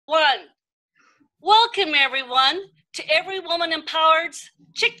one. Welcome, everyone, to Every Woman Empowered's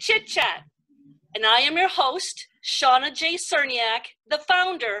Chit Chat. And I am your host, Shauna J. Cerniak, the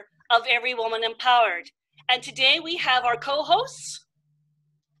founder of Every Woman Empowered. And today we have our co-hosts.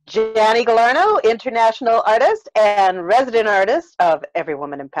 Gianni Galarno, international artist and resident artist of Every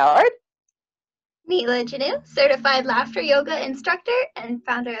Woman Empowered. Neela Janu, certified laughter yoga instructor and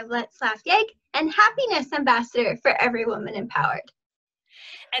founder of Let's Laugh Yeg, and happiness ambassador for Every Woman Empowered.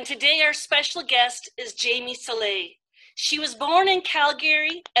 And today our special guest is Jamie Soleil. She was born in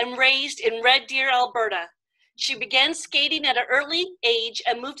Calgary and raised in Red Deer, Alberta. She began skating at an early age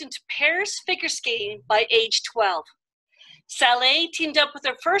and moved into Paris figure skating by age 12. Soleil teamed up with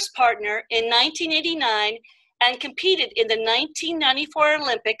her first partner in 1989 and competed in the 1994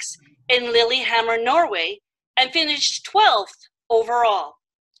 Olympics in Lillehammer, Norway, and finished 12th overall.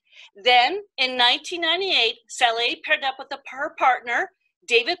 Then, in 1998, Soleil paired up with her partner,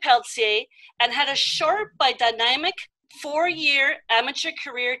 David Pelletier, and had a short but dynamic 4-year amateur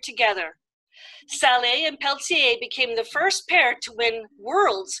career together. Soleil and Pelletier became the first pair to win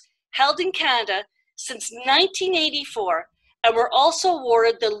Worlds held in Canada since 1984, and were also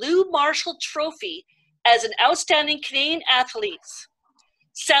awarded the Lou Marsh Trophy as an outstanding Canadian athletes.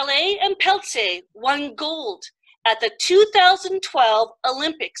 Soleil and Pelletier won gold at the 2012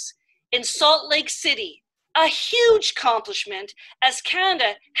 Olympics in Salt Lake City, a huge accomplishment as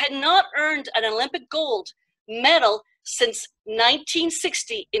Canada had not earned an Olympic gold medal since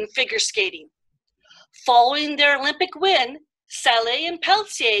 1960 in figure skating. Following their Olympic win, Soleil and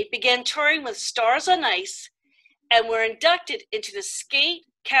Pelletier began touring with Stars on Ice and were inducted into the Skate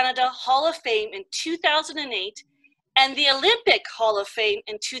Canada Hall of Fame in 2008 and the Olympic Hall of Fame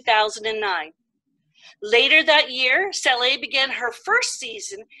in 2009. Later that year, Soleil began her first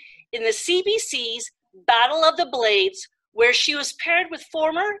season in the CBC's Battle of the Blades, where she was paired with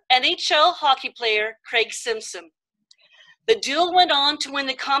former NHL hockey player Craig Simpson. The duo went on to win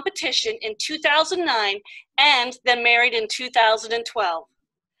the competition in 2009 and then married in 2012.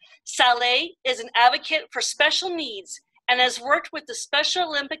 Soleil is an advocate for special needs and has worked with the Special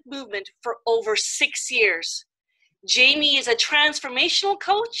Olympic movement for over 6 years. Jamie is a transformational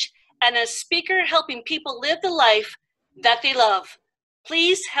coach and a speaker helping people live the life that they love.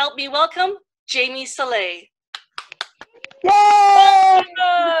 Please help me welcome Jamie Soleil. Yay!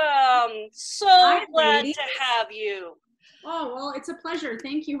 Welcome! So Hi, glad ladies. to have you. Oh, well, it's a pleasure.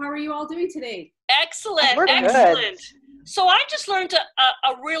 Thank you. How are you all doing today? Excellent, We're good. excellent. So I just learned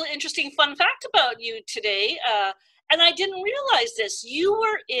a real interesting fun fact about you today, and I didn't realize this. You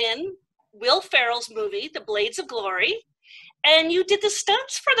were in Will Ferrell's movie, The Blades of Glory, and you did the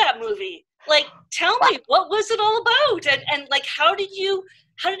stunts for that movie. Like, tell me, what was it all about? And like, how did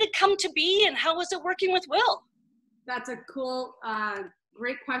it come to be, and how was it working with Will? That's a cool,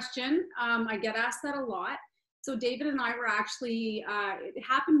 great question. I get asked that a lot. So David and I were actually, it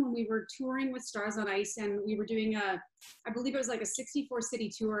happened when we were touring with Stars on Ice, and we were doing I believe it was like a 64 city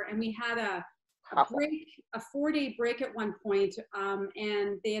tour, and we had a break, a 4-day break at one point,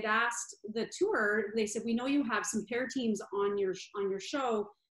 and they had asked the tour, they said, we know you have some pair teams on your show.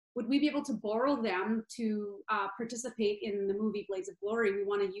 Would we be able to borrow them to participate in the movie Blades of Glory? We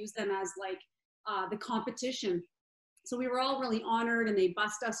want to use them as like the competition. So we were all really honored, and they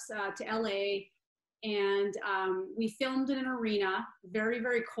bussed us to LA, and we filmed in an arena, very,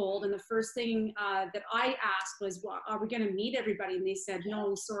 very cold. And the first thing that I asked was, well, are we going to meet everybody? And they said,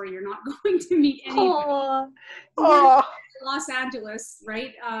 no, sorry, you're not going to meet anybody. Oh. Los Angeles,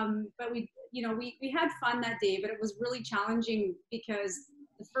 right? But we had fun that day, but it was really challenging because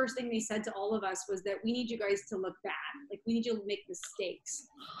the first thing they said to all of us was that we need you guys to look bad. Like, we need you to make mistakes.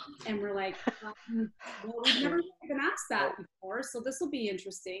 And we're like, well, we've never been asked that before, so this will be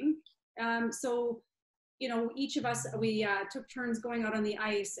interesting. So, each of us, we took turns going out on the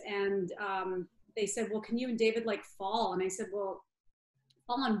ice, and they said, well, can you and David like fall? And I said, well,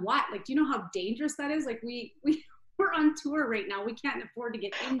 fall on what? Like, do you know how dangerous that is? Like, we're on tour right now. We can't afford to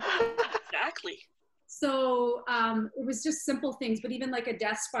get injured. Exactly. So it was just simple things, but even like a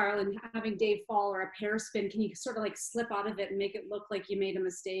death spiral and having Dave fall or a pear spin, can you sort of like slip out of it and make it look like you made a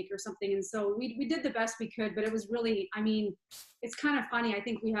mistake or something? And so we did the best we could, but it was really, I mean, it's kind of funny. I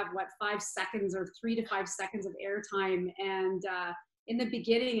think we have 5 seconds or 3 to 5 seconds of airtime. And in the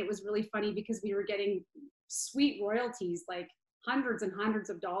beginning, it was really funny because we were getting sweet royalties, like hundreds and hundreds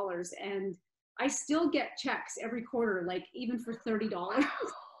of dollars. And I still get checks every quarter, like even for $30.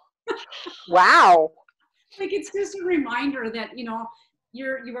 Wow. Like, it's just a reminder that,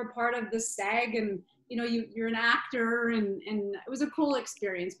 you were part of the SAG, and, you're an actor, and it was a cool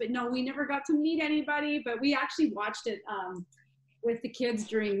experience. But no, we never got to meet anybody, but we actually watched it with the kids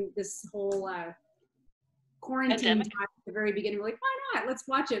during this whole quarantine time at the very beginning. We're like, why not? Let's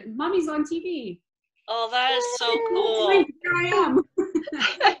watch it. Mommy's on TV. Oh, that is so cool. Here I am.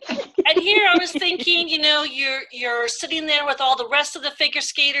 And here I was thinking, you know, you're sitting there with all the rest of the figure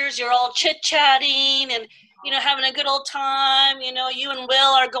skaters. You're all chit-chatting and, you know, having a good old time. You know, you and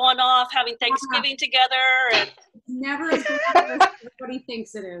Will are going off having Thanksgiving together. And never as good as everybody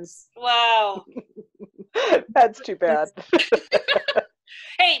thinks it is. wow. That's too bad.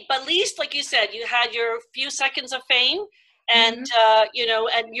 Hey, but at least, like you said, you had your few seconds of fame. And, you know,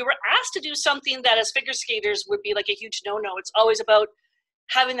 and you were asked to do something that as figure skaters would be like a huge no-no. It's always about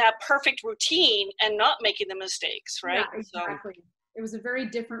having that perfect routine and not making the mistakes, right? Yeah, exactly. So, it was a very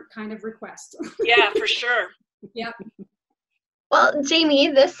different kind of request. Yeah, for sure. Yep. Well, Jamie,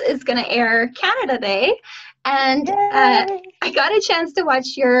 this is going to air Canada Day. And I got a chance to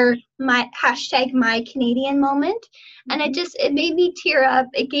watch your my Canadian moment. And it made me tear up.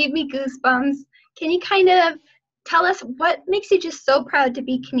 It gave me goosebumps. Can you kind of tell us what makes you just so proud to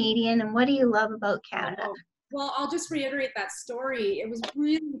be Canadian and what do you love about Canada? Well, I'll just reiterate that story. It was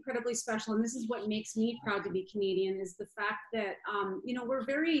really incredibly special, and this is what makes me proud to be Canadian, is the fact that, you know, we're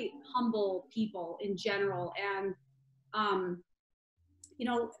very humble people in general, and, you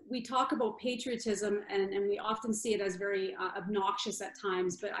know, we talk about patriotism, and we often see it as very obnoxious at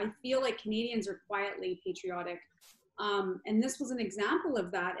times, but I feel like Canadians are quietly patriotic. And this was an example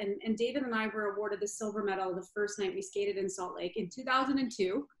of that, and David and I were awarded the silver medal the first night we skated in Salt Lake in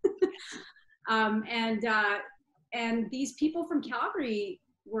 2002. And these people from Calgary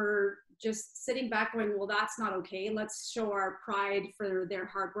were just sitting back going, well, that's not okay. Let's show our pride for their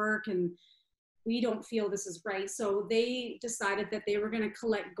hard work, and we don't feel this is right. So they decided that they were going to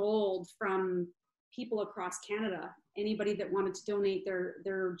collect gold from people across Canada, anybody that wanted to donate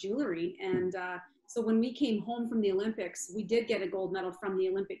their jewelry. And so when we came home from the Olympics, we did get a gold medal from the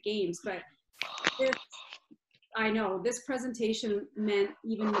Olympic Games, but I know this presentation meant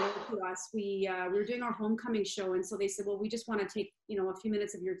even more to us. We were doing our homecoming show, and so they said, well, we just want to take, you know, a few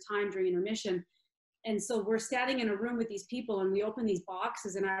minutes of your time during intermission. And so we're standing in a room with these people, and we open these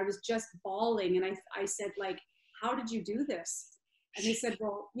boxes, and I was just bawling. And I said, like, how did you do this? And they said,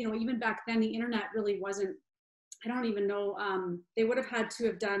 well, you know, even back then the internet really wasn't, I don't even know, they would have had to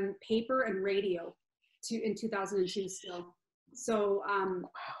have done paper and radio in 2002 still. So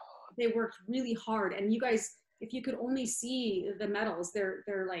they worked really hard. And you guys, if you could only see the medals, they're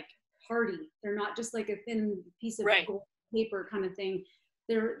like hardy. They're not just like a thin piece of gold paper kind of thing.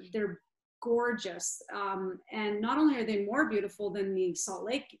 They're gorgeous. And not only are they more beautiful than the Salt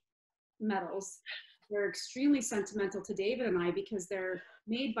Lake medals, they're extremely sentimental to David and I because they're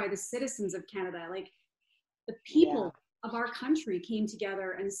made by the citizens of Canada. Like the people of our country came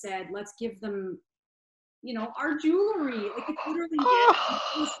together and said, let's give them, you know, our jewelry, like it's literally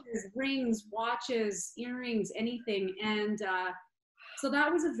pieces, rings, watches, earrings, anything. And so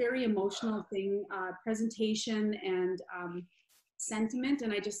that was a very emotional thing, presentation and sentiment.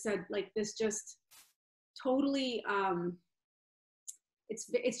 And I just said, like, this just totally,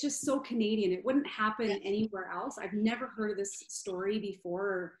 it's just so Canadian. It wouldn't happen anywhere else. I've never heard of this story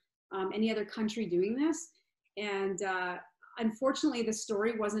before, or any other country doing this. And unfortunately, the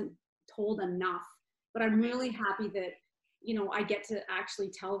story wasn't told enough. But I'm really happy that, you know, I get to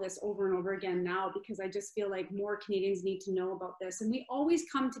actually tell this over and over again now, because I just feel like more Canadians need to know about this. And we always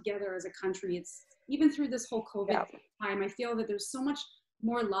come together as a country. It's even through this whole COVID time, I feel that there's so much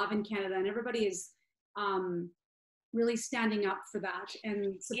more love in Canada, and everybody is really standing up for that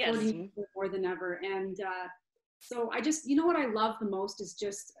and supporting people more than ever. And so I just, you know, what I love the most is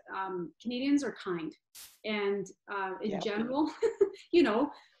just Canadians are kind. And in general, you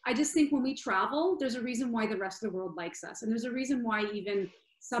know, I just think when we travel, there's a reason why the rest of the world likes us. And there's a reason why even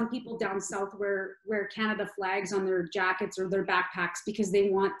some people down south wear Canada flags on their jackets or their backpacks, because they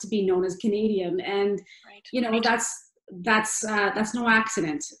want to be known as Canadian. And, you know, that's no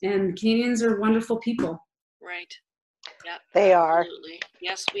accident. And Canadians are wonderful people. Right. Yeah. They are. Absolutely.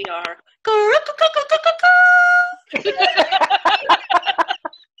 Yes, we are.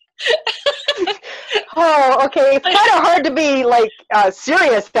 Oh, okay. It's kind of hard to be like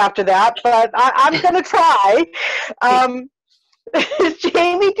serious after that, but I'm going to try.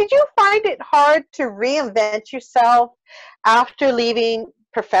 Jamie, did you find it hard to reinvent yourself after leaving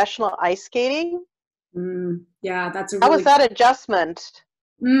professional ice skating? Yeah, that's How was that adjustment?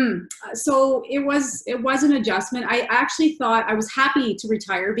 So it was an adjustment. I actually thought I was happy to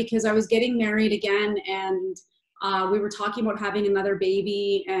retire because I was getting married again, and we were talking about having another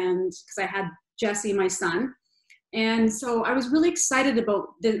baby, and because I had Jesse, my son. And so I was really excited about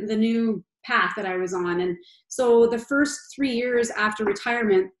the new path that I was on. And so the first 3 years after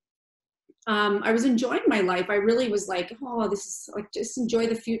retirement, I was enjoying my life. I really was like, oh, this is like, just enjoy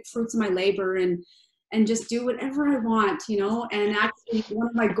the fruits of my labor and just do whatever I want, you know. And actually one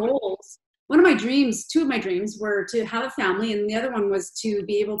of my goals, two of my dreams were to have a family, and the other one was to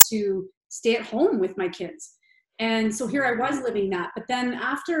be able to stay at home with my kids. And so here I was living that. But then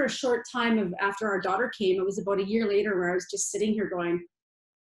after a short time after our daughter came, it was about a year later where I was just sitting here going,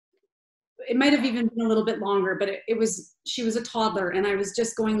 it might have even been a little bit longer, but she was a toddler, and I was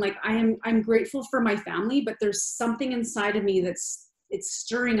just going like, I'm grateful for my family, but there's something inside of me it's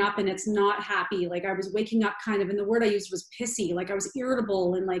stirring up and it's not happy. Like I was waking up kind of, and the word I used was pissy. Like I was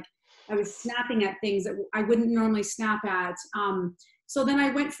irritable and like I was snapping at things that I wouldn't normally snap at. So then I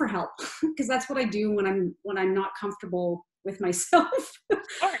went for help because that's what I do when I'm not comfortable with myself.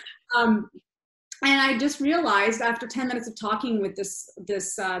 And I just realized after 10 minutes of talking with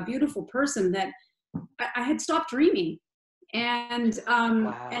this beautiful person that I had stopped dreaming, and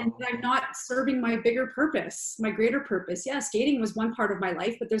and I'm not serving my bigger purpose, my greater purpose. Yeah, skating was one part of my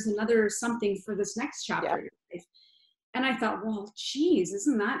life, but there's another something for this next chapter of your life. And I thought, well, geez,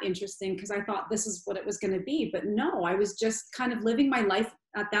 isn't that interesting? Because I thought this is what it was going to be, but no, I was just kind of living my life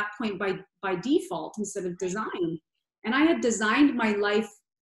at that point by default instead of design. And I had designed my life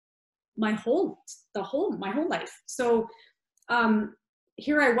my whole life. So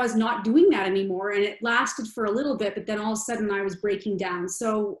here I was not doing that anymore, and it lasted for a little bit, but then all of a sudden I was breaking down.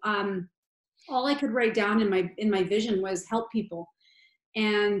 So all I could write down in my vision was help people.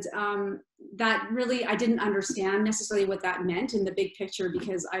 And that really, I didn't understand necessarily what that meant in the big picture,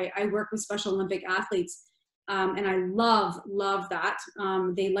 because I work with Special Olympic athletes, and I love that.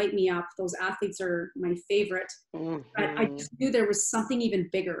 They light me up. Those athletes are my favorite. Mm-hmm. But I just knew there was something even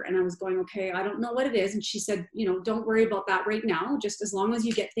bigger, and I was going, okay, I don't know what it is. And she said, you know, don't worry about that right now, just as long as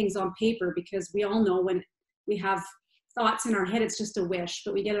you get things on paper, because we all know when we have thoughts in our head, it's just a wish,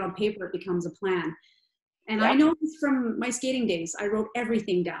 but we get it on paper, it becomes a plan. And I know this from my skating days. I wrote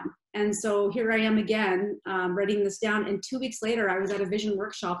everything down. And so here I am again, writing this down. And 2 weeks later, I was at a vision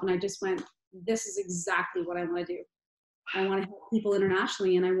workshop, and I just went, this is exactly what I want to do. I want to help people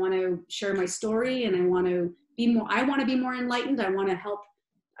internationally, and I want to share my story, and I want to be more enlightened. I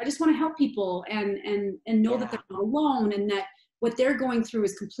just want to help people and know that they're not alone, and that what they're going through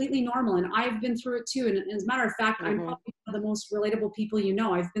is completely normal. And I've been through it too. And as a matter of fact, I'm probably one of the most relatable people you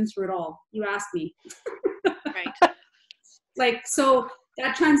know. I've been through it all. You asked me. Right. Like, so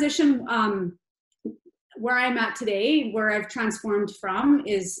that transition, where I'm at today, where I've transformed from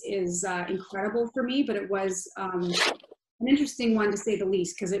is incredible for me, but it was an interesting one to say the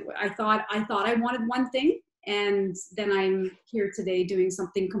least, because I thought I wanted one thing, and then I'm here today doing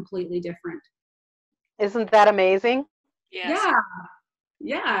something completely different. Isn't that amazing? Yes.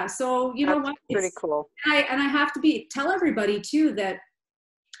 Yeah. So you know what? Pretty cool. And I have to tell everybody too that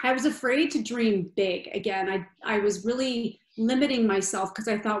I was afraid to dream big again. I was really limiting myself because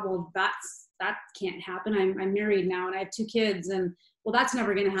I thought, well, that can't happen. I'm married now and I have 2 kids, and well, that's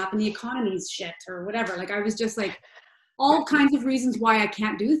never going to happen. The economy's shit or whatever. Like I was just like all kinds of reasons why I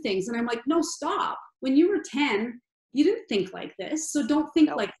can't do things. And I'm like, no, stop. When you were 10, you didn't think like this. So don't think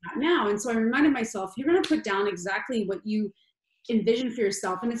like that now. And so I reminded myself, you're going to put down exactly what you envision for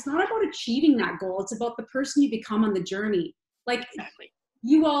yourself. And it's not about achieving that goal. It's about the person you become on the journey. Like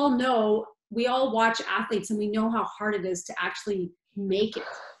you all know, we all watch athletes and we know how hard it is to actually make it.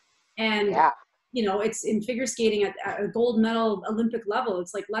 And, you know, it's in figure skating at a gold medal Olympic level,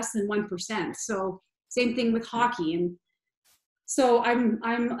 it's like less than 1%. So same thing with hockey. And so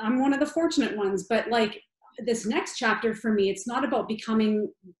I'm one of the fortunate ones, but like this next chapter for me, it's not about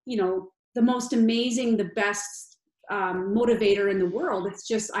becoming, you know, the most amazing, the best motivator in the world. It's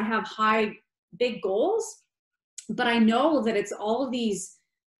just, I have big goals, but I know that it's all of these,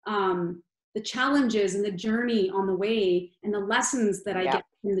 the challenges and the journey on the way and the lessons that I get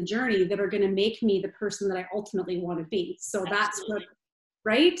from the journey that are going to make me the person that I ultimately want to be. So that's what,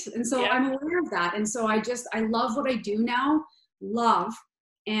 right? And so I'm aware of that. And so I love what I do now,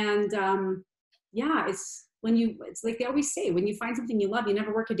 and it's like they always say, when you find something you love, you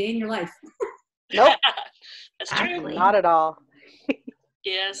never work a day in your life. Nope. That's true. Not at all.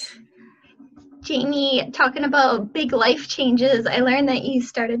 Yes. Jamie, talking about big life changes, I learned that you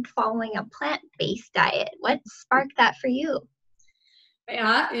started following a plant-based diet. What sparked that for you?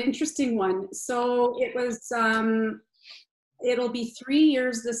 Yeah, interesting one. So it was, it'll be 3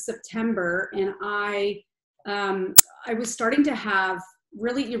 years this September, and I was starting to have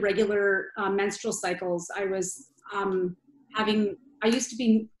really irregular menstrual cycles. I was I used to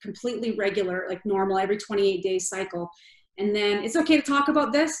be completely regular, like normal, every 28-day cycle. And then it's okay to talk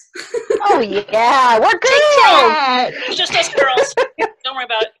about this. Oh yeah, we're Chit girls. It's just us girls. Don't worry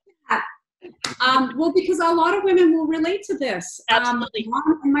about it. Well, because a lot of women will relate to this. Absolutely.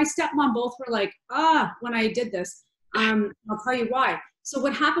 Mom and my stepmom both were like, when I did this. I'll tell you why. So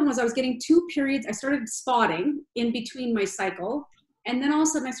what happened was I was getting 2 periods. I started spotting in between my cycle. And then all of a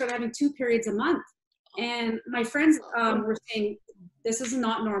sudden I started having 2 periods a month. And my friends were saying, this is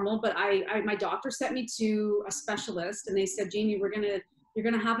not normal, but my doctor sent me to a specialist and they said, Jamie, you're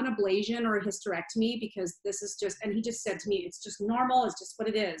gonna have an ablation or a hysterectomy because this is just, and he just said to me, it's just normal, it's just what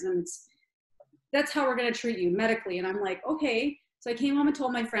it is. And that's how we're gonna treat you medically. And I'm like, okay. So I came home and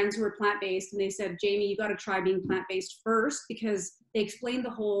told my friends who were plant-based and they said, Jamie, you gotta try being plant-based first, because they explained the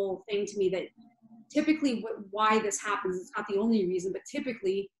whole thing to me that typically why this happens, it's not the only reason, but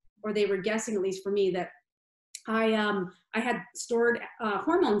typically, or they were guessing, at least for me, that I had stored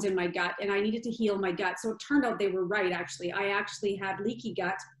hormones in my gut and I needed to heal my gut. So it turned out they were right, actually. I actually had leaky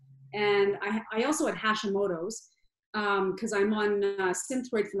gut, and I also had Hashimoto's because I'm on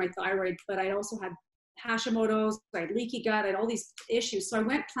Synthroid for my thyroid, but I also had Hashimoto's, I had leaky gut, I had all these issues. So I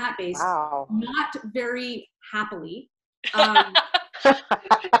went plant-based, Wow. not very happily. I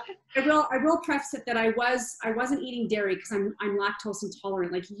will preface it that I wasn't eating dairy because I'm lactose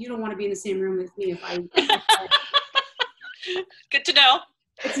intolerant. Like, you don't want to be in the same room with me if I Good to know.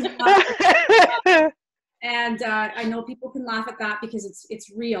 it's not, and I know people can laugh at that because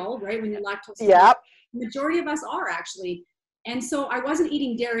it's real, right? When you're lactose intolerant. Yep. The majority of us are, actually. And so I wasn't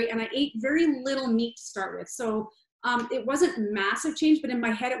eating dairy and I ate very little meat to start with. So it wasn't massive change, but in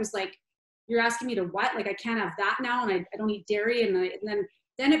my head it was like, you're asking me to what? Like, I can't have that now, and I don't eat dairy. And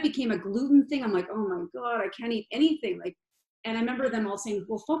then it became a gluten thing. I'm like, oh my God, I can't eat anything. Like, and I remember them all saying,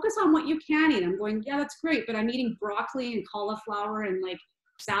 well, focus on what you can eat. I'm going, yeah, that's great, but I'm eating broccoli and cauliflower and like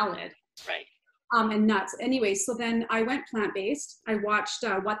salad. Right. And nuts. Anyway, so then I went plant-based. I watched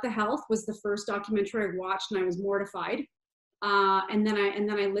What the Health was the first documentary I watched, and I was mortified. And then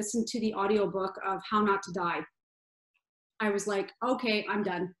I listened to the audiobook of How Not to Die. I was like, okay, I'm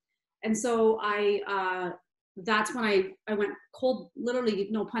done. And so that's when I went cold, literally,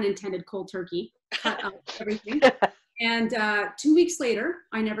 no pun intended, cold turkey, cut out everything. And 2 weeks later,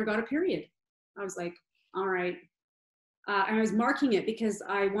 I never got a period. I was like, all right. And I was marking it because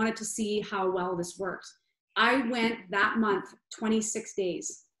I wanted to see how well this worked. I went that month 26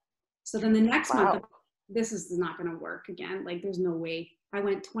 days. So then the next month, this is not going to work again. Like, there's no way. I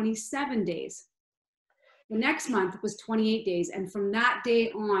went 27 days. The next month was 28 days. And from that day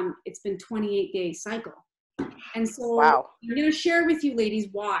on, it's been 28-day cycle. And so I'm going to share with you ladies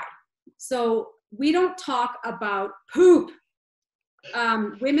why. So we don't talk about poop.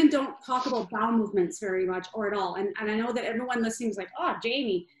 Women don't talk about bowel movements very much or at all. And I know that everyone listening is like, oh,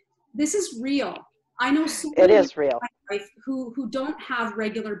 Jamie, this is real. I know so many It is real. in my life who don't have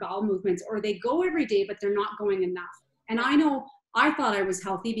regular bowel movements, or they go every day, but they're not going enough. And I know I thought I was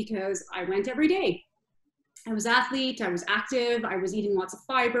healthy because I went every day. I was athlete, I was active, I was eating lots of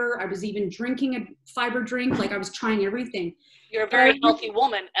fiber, I was even drinking a fiber drink, like I was trying everything. You're a very healthy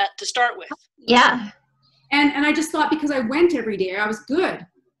woman to start with. Yeah. And I just thought because I went every day, I was good.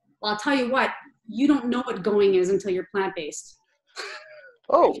 Well, I'll tell you what, you don't know what going is until you're plant-based.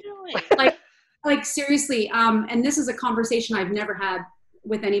 Oh. Like seriously, and this is a conversation I've never had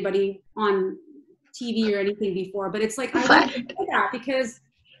with anybody on TV or anything before, but it's like, I want to say that because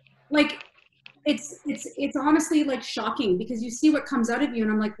like, it's honestly like shocking because you see what comes out of you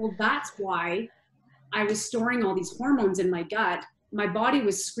and I'm like, well, that's why I was storing all these hormones in my gut. My body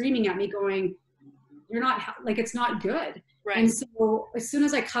was screaming at me going, you're not, like, it's not good. Right. And so as soon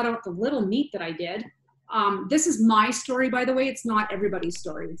as I cut out the little meat that I did, this is my story, by the way, it's not everybody's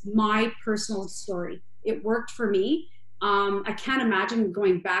story. It's my personal story. It worked for me. I can't imagine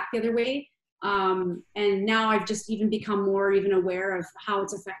going back the other way. And now I've just even become more even aware of how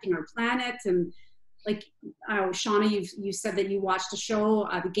it's affecting our planet. And like, Shauna, you said that you watched a show,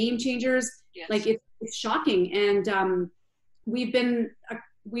 The Game Changers. Yes. Like it's shocking. And we've been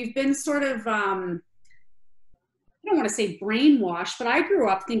sort of, I don't want to say brainwashed, but I grew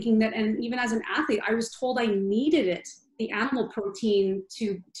up thinking that, and even as an athlete, I was told I needed it, the animal protein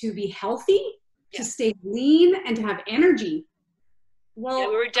to be healthy, to stay lean, and to have energy. Well, yeah,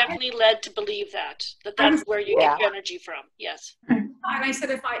 we were definitely led to believe that's where you get your energy from. Yes. And I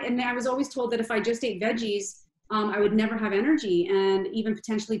said, I was always told that if I just ate veggies, I would never have energy and even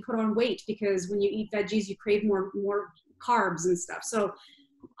potentially put on weight, because when you eat veggies, you crave more carbs and stuff. So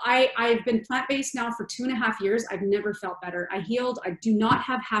I've been plant-based now for 2.5 years. I've never felt better. I healed. I do not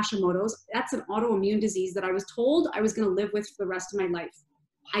have Hashimoto's. That's an autoimmune disease that I was told I was going to live with for the rest of my life.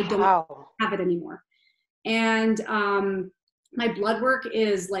 I don't have it anymore. And my blood work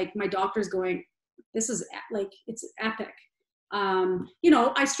is like, my doctor's going, this is like, it's epic. You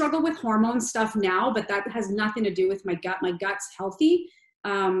know, I struggle with hormone stuff now, but that has nothing to do with my gut. My gut's healthy.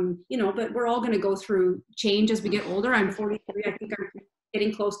 You know, but we're all going to go through change as we get older. I'm 43. I think I'm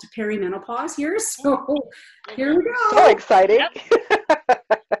getting close to perimenopause here. So here we go. So exciting.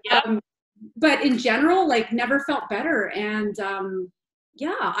 Yep. But in general, like, never felt better. And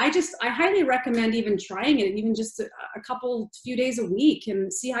yeah, I highly recommend even trying it, even just a few days a week,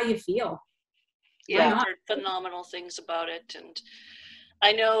 and see how you feel. Yeah, I've heard phenomenal things about it. And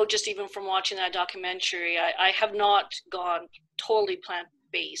I know, just even from watching that documentary, I have not gone totally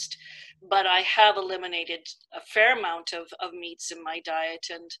plant-based, but I have eliminated a fair amount of meats in my diet.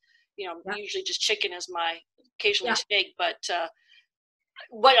 And, you know, usually just chicken is my occasionally steak. But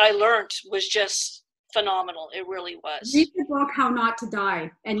what I learned was just phenomenal. It really was. Read the book, How Not to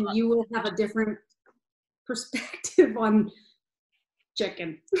Die, and you will have a different perspective on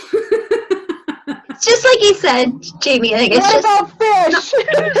chicken. Just like you said, Jamie, like, it's what just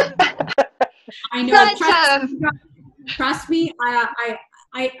about fish? I know. Trust me, I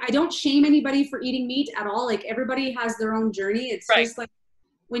don't shame anybody for eating meat at all. Like, everybody has their own journey. It's just like,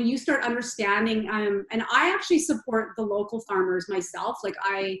 when you start understanding, and I actually support the local farmers myself. Like,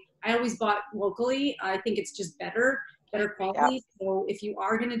 I always bought locally. I think it's just better quality. Yep. So if you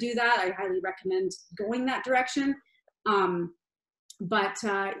are going to do that, I highly recommend going that direction. But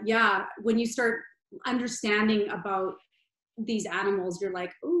yeah, when you start understanding about these animals, you're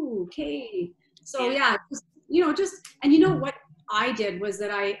like, ooh, okay. So yeah, just, you know, and you know what I did was that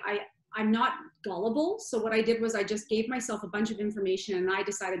I'm not gullible. So what I did was I just gave myself a bunch of information, and I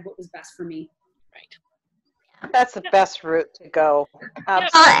decided what was best for me. Right. That's the best route to go.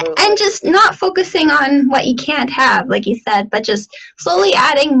 Absolutely. And just not focusing on what you can't have, like you said, but just slowly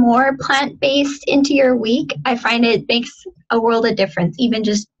adding more plant-based into your week. I find it makes a world of difference, even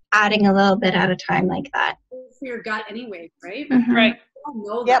just adding a little bit at a time like that. For your gut anyway, right? Mm-hmm. Right. We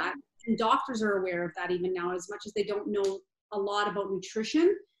all know that. And doctors are aware of that even now. As much as they don't know a lot about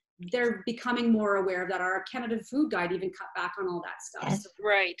nutrition, they're becoming more aware of that. Our Canada Food Guide even cut back on all that stuff. Yes. So,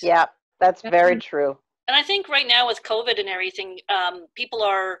 right. Yeah, that's very true. And I think right now with COVID and everything, people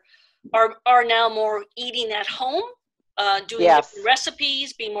are now more eating at home, doing different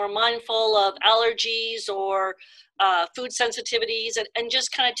recipes, being more mindful of allergies or food sensitivities, and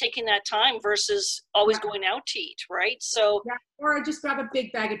just kind of taking that time versus always going out to eat, right? So or I just grab a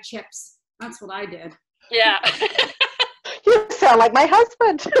big bag of chips. That's what I did. Yeah. You sound like my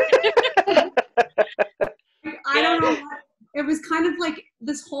husband. I don't know. It was kind of like,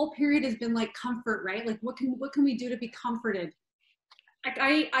 this whole period has been like comfort, right? Like, what can we do to be comforted? Like,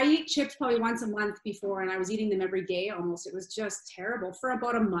 I eat chips probably once a month before, and I was eating them every day almost. It was just terrible for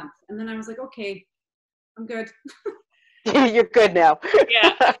about a month. And then I was like, okay, I'm good. You're good now.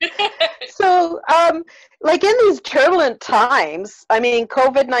 Yeah. So, like, in these turbulent times, I mean,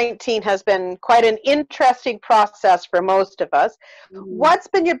 COVID-19 has been quite an interesting process for most of us. Mm-hmm. What's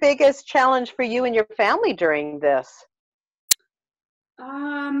been your biggest challenge for you and your family during this?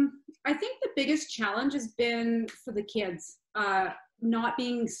 I think the biggest challenge has been for the kids, not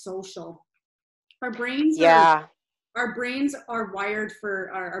being social. Our brains are wired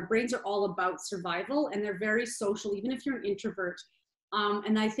for, our brains are all about survival, and they're very social, even if you're an introvert.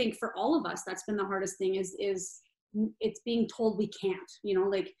 And I think for all of us, that's been the hardest thing is it's being told we can't, you know,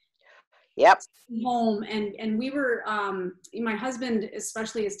 like, home. And we were, my husband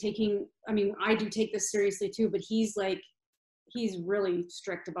especially is taking, I mean, I do take this seriously too, but he's really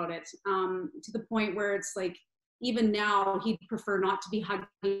strict about it, to the point where it's like, even now he'd prefer not to be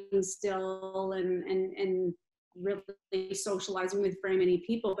hugging still and really socializing with very many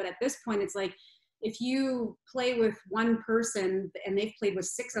people. But at this point, it's like, if you play with one person and they've played with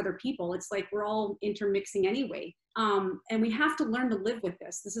 6 other people, it's like we're all intermixing anyway. And we have to learn to live with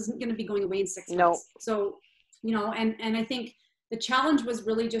this. This isn't going to be going away in 6 months. So, you know, and I think the challenge was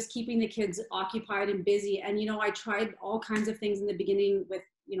really just keeping the kids occupied and busy. And, you know, I tried all kinds of things in the beginning with,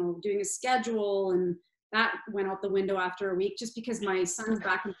 you know, doing a schedule, and that went out the window after a week, just because my son's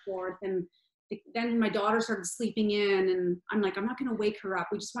back and forth. And then my daughter started sleeping in, and I'm like, I'm not going to wake her up.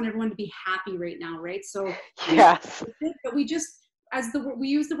 We just want everyone to be happy right now. Right. So, yes, but we just, we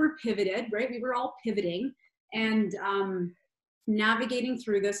use the word pivoted, right? We were all pivoting and, navigating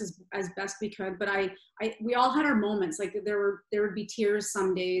through this as best we could. But we all had our moments. Like, there would be tears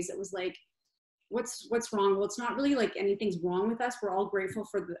some days. It was like, what's wrong? Well, it's not really like anything's wrong with us. We're all grateful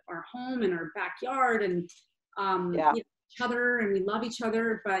for our home and our backyard and each other, and we love each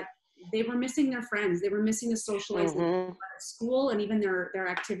other. But they were missing their friends. They were missing the socializing at school and even their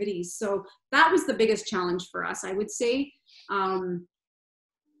activities. So that was the biggest challenge for us, I would say.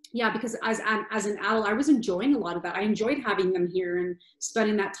 Yeah, because as an adult, I was enjoying a lot of that. I enjoyed having them here and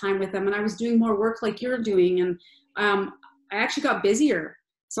spending that time with them. And I was doing more work like you're doing. And I actually got busier.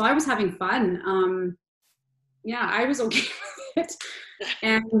 So I was having fun. Yeah, I was okay with it.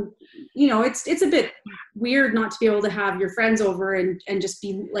 And, you know, it's a bit weird not to be able to have your friends over and just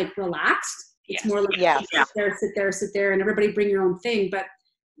be like relaxed. It's more like sit there and everybody bring your own thing. But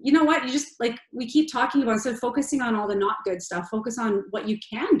you know what, you just, like we keep talking about, instead of focusing on all the not good stuff, focus on what you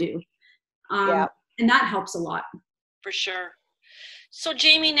can do. And that helps a lot. For sure. So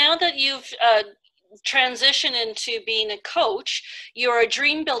Jamie, now that you've transitioned into being a coach, you're a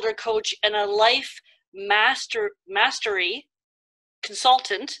dream builder coach and a life mastery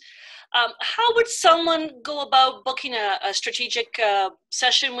consultant. How would someone go about booking a strategic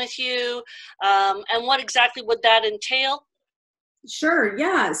session with you? And what exactly would that entail? Sure,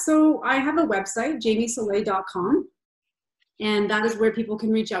 yeah. So I have a website, jamiesoleil.com, and that is where people can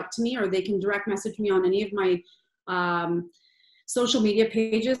reach out to me, or they can direct message me on any of my social media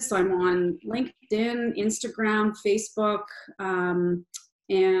pages. So I'm on LinkedIn, Instagram, Facebook,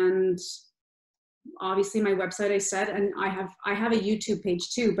 and obviously my website I said, and I have a YouTube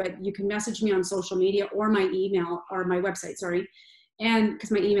page too, but you can message me on social media or my email, or my website, sorry, and because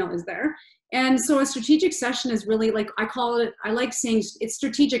my email is there. And so a strategic session is really, like I call it, I like saying it's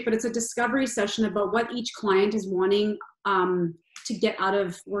strategic, but it's a discovery session about what each client is wanting to get out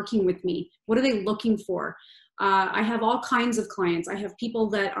of working with me. What are they looking for? I have all kinds of clients. I have people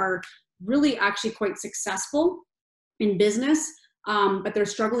that are really actually quite successful in business, but they're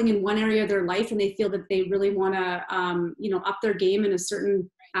struggling in one area of their life, and they feel that they really want to, you know, up their game in a certain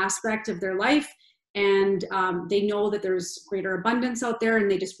aspect of their life. And they know that there's greater abundance out there,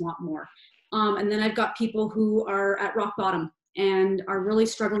 and they just want more. And then I've got people who are at rock bottom and are really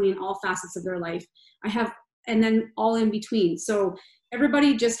struggling in all facets of their life. And then all in between. So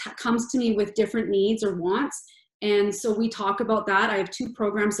everybody just comes to me with different needs or wants. And so we talk about that. I have 2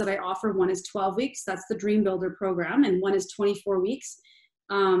 programs that I offer. One is 12 weeks. That's the Dream Builder program. And one is 24 weeks,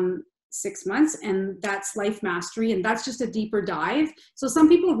 6 months. And that's Life Mastery. And that's just a deeper dive. So some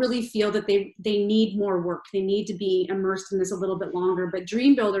people really feel that they need more work. They need to be immersed in this a little bit longer. But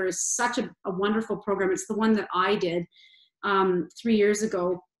Dream Builder is such a wonderful program. It's the one that I did 3 years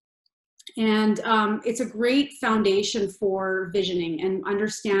ago. And it's a great foundation for visioning and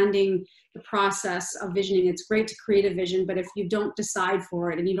understanding the process of visioning. It's great to create a vision, but if you don't decide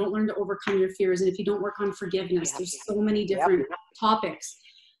for it and you don't learn to overcome your fears, and if you don't work on forgiveness, there's so many different topics.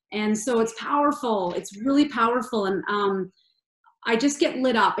 And so it's powerful. It's really powerful. And I just get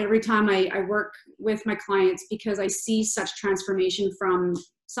lit up every time I work with my clients, because I see such transformation from,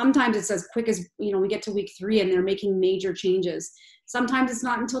 sometimes it's as quick as, you know, we get to week 3 and they're making major changes. Sometimes it's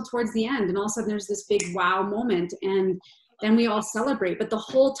not until towards the end, and all of a sudden there's this big wow moment, and then we all celebrate. But the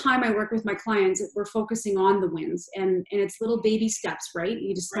whole time I work with my clients, we're focusing on the wins, and it's little baby steps, right?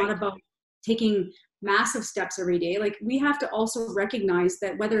 You just not about taking massive steps every day. Like, we have to also recognize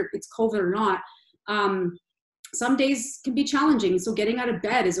that whether it's COVID or not, some days can be challenging. So getting out of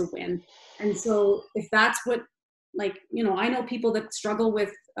bed is a win. And so if that's what, like, you know, I know people that struggle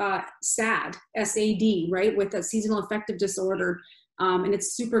with SAD, S-A-D, right? With a seasonal affective disorder. And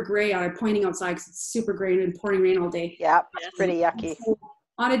it's super gray. I'm pointing outside because it's super gray and pouring rain all day. Yeah, it's pretty yucky. So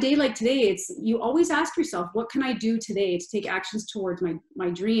on a day like today, you always ask yourself, what can I do today to take actions towards my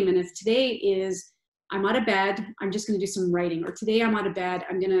dream? And if today is, I'm out of bed, I'm just going to do some writing. Or today I'm out of bed,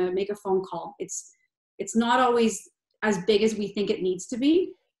 I'm going to make a phone call. It's not always as big as we think it needs to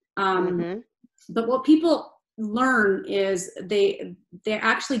be. But what people learn is they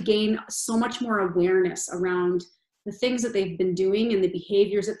actually gain so much more awareness around the things that they've been doing and the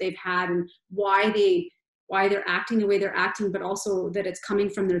behaviors that they've had, and why they're acting the way they're acting, but also that it's coming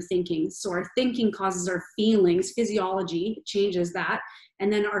from their thinking. So our thinking causes our feelings, physiology changes that,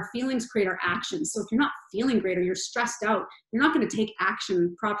 and then our feelings create our actions. So if you're not feeling great or you're stressed out, you're not going to take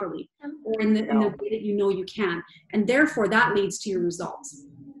action properly, or in the way that you know you can. And therefore that leads to your results.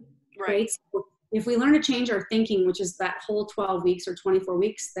 Right? So if we learn to change our thinking, which is that whole 12 weeks or 24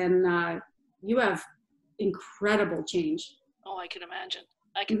 weeks, then you have incredible change. Oh, I can imagine.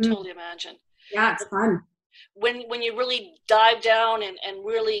 I can totally imagine. Yeah, it's fun. When you really dive down and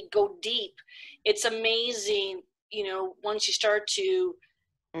really go deep, it's amazing, you know, once you start to,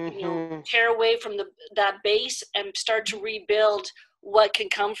 you know, tear away from that base and start to rebuild what can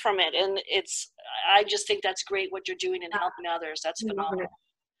come from it. And I just think that's great what you're doing and helping others. That's phenomenal.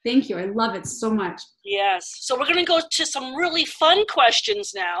 Thank you. I love it so much. Yes. So we're going to go to some really fun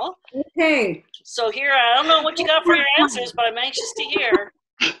questions now. Okay. So here, I don't know what you got for your answers, but I'm anxious to hear.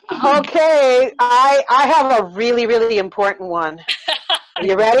 Okay, I have a really, really important one. Are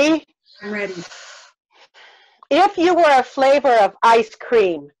you ready? I'm ready. If you were a flavor of ice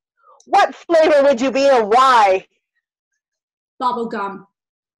cream, what flavor would you be and why? Bubble gum.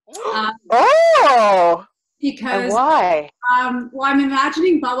 Oh! Because And why? well, I'm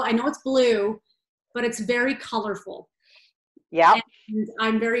imagining bubble. I know it's blue, but it's very colorful. Yeah. And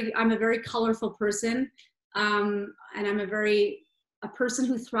I'm a very colorful person, and I'm a person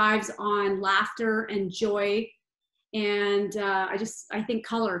who thrives on laughter and joy, and I think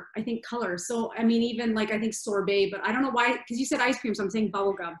color. So I mean, even like I think sorbet, but I don't know why, because you said ice cream, so I'm saying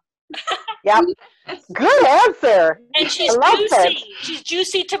bubble gum. Yep. Good answer. And she's I love juicy. it. She's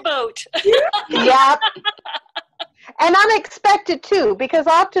juicy to boot. Yep. And unexpected too, because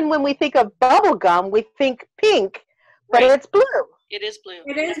often when we think of bubble gum, we think pink, but Right. it's blue. It is blue.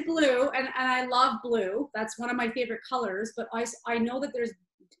 It is blue, and I love blue. That's one of my favorite colors. But I know that there's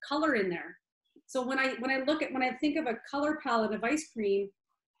color in there. So when I think of a color palette of ice cream,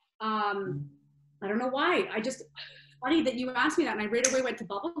 I don't know why. Funny that you asked me that, and I right away went to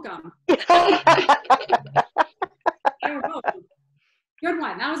bubble gum. I don't know. Good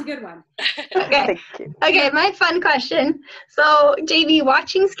one. That was a good one. Okay. Okay, my fun question. So, JV,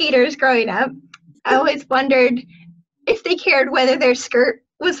 watching skaters growing up, I always wondered if they cared whether their skirt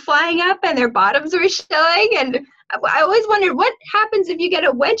was flying up and their bottoms were showing. And I always wondered what happens if you get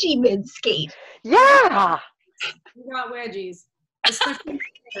a wedgie mid-skate. Yeah. We got wedgies, especially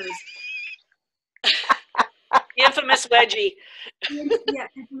skaters. The infamous wedgie. Yeah,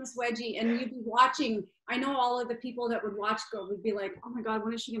 infamous wedgie. And you'd be watching. I know all of the people that would watch would be like, oh my God,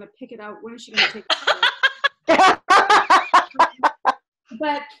 when is she going to pick it out? When is she going to take it out?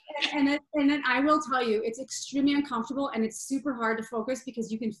 But, and then I will tell you, it's extremely uncomfortable and it's super hard to focus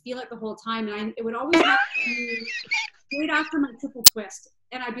because you can feel it the whole time. And it would always happen to me right after my triple twist.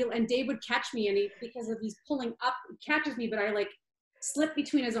 And Dave would catch me and because of he's pulling up, he catches me, but I like slip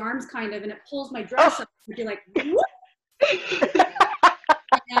between his arms kind of, and it pulls my dress up. And you're like, whoop.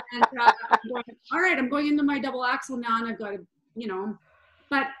 And I'm going, all right, I'm going into my double axel now, and I've got to,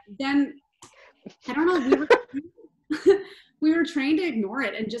 but then I don't know. We were trained to ignore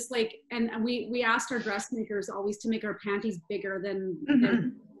it and just like, and we asked our dressmakers always to make our panties bigger than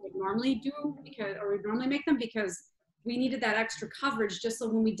we normally do or we normally make them because we needed that extra coverage just so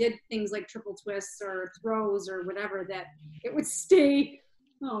when we did things like triple twists or throws or whatever that it would stay.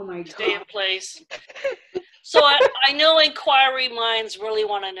 Oh my God. Stay in place. So I know inquiry minds really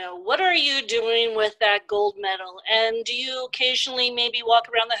want to know, what are you doing with that gold medal? And do you occasionally maybe walk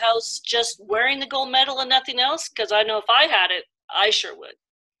around the house just wearing the gold medal and nothing else? Because I know if I had it, I sure would.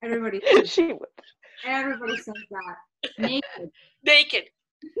 Everybody She would. Everybody says that. Naked.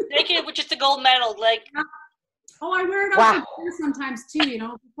 Naked with just the gold medal. Like, oh, I wear it out sometimes too,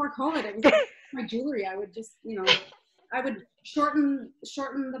 before COVID. It was like my jewelry. I would just, I would shorten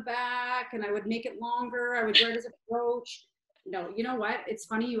the back and I would make it longer. I would wear it as a brooch. No, you know what? It's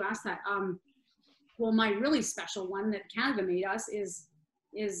funny you asked that. Well, my really special one that Canada made us is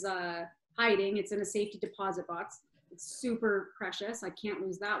hiding. It's in a safety deposit box. It's super precious. I can't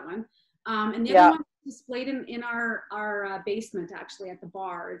lose that one. And the other one is displayed in our basement, actually, at the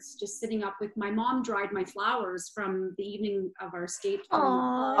bar. It's just sitting up with my mom dried my flowers from the evening of our skate.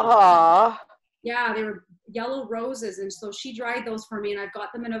 Aww. Yeah, they were yellow roses, and so she dried those for me, and I've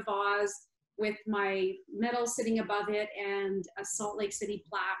got them in a vase with my medal sitting above it and a Salt Lake City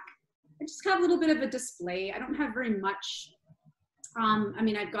plaque. I just have a little bit of a display. I don't have very much. I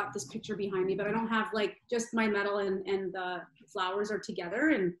mean, I've got this picture behind me, but I don't have like just my medal and the flowers are together,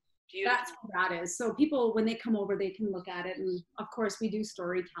 and that's what that is. So people, when they come over, they can look at it, and of course we do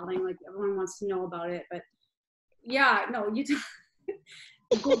storytelling, like everyone wants to know about it. But yeah, no,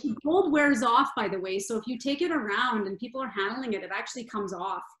 gold wears off, by the way. So if you take it around and people are handling it, it actually comes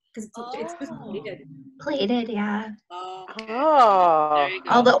off because it's just plated. Plated, yeah. Oh. Oh. There you go.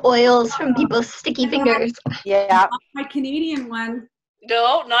 All the oils from people's sticky fingers. Yeah. My Canadian one.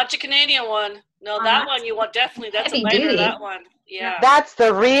 No, not your Canadian one. No, that one you want definitely. That's Heavy a later, duty. that one. Yeah. That's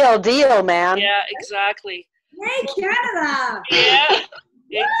the real deal, man. Yeah, exactly. Hey, Canada! Yeah,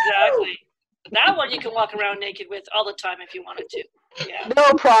 exactly. That one you can walk around naked with all the time if you wanted to. Yeah.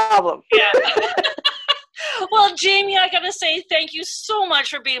 No problem. Yeah. Well, Jamie, I gotta say thank you so much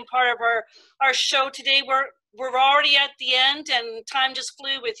for being part of our show today. We're already at the end, and time just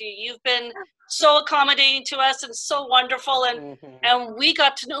flew with you. You've been so accommodating to us and so wonderful, and and we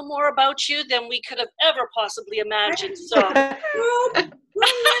got to know more about you than we could have ever possibly imagined. So.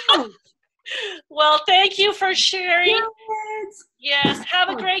 Well, thank you for sharing. Yes. Yes, have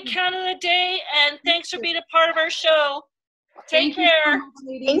a great Canada Day, and thanks for being a part of our show. Take care. You so much,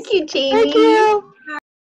 ladies. Thank you, Jamie. Thank you.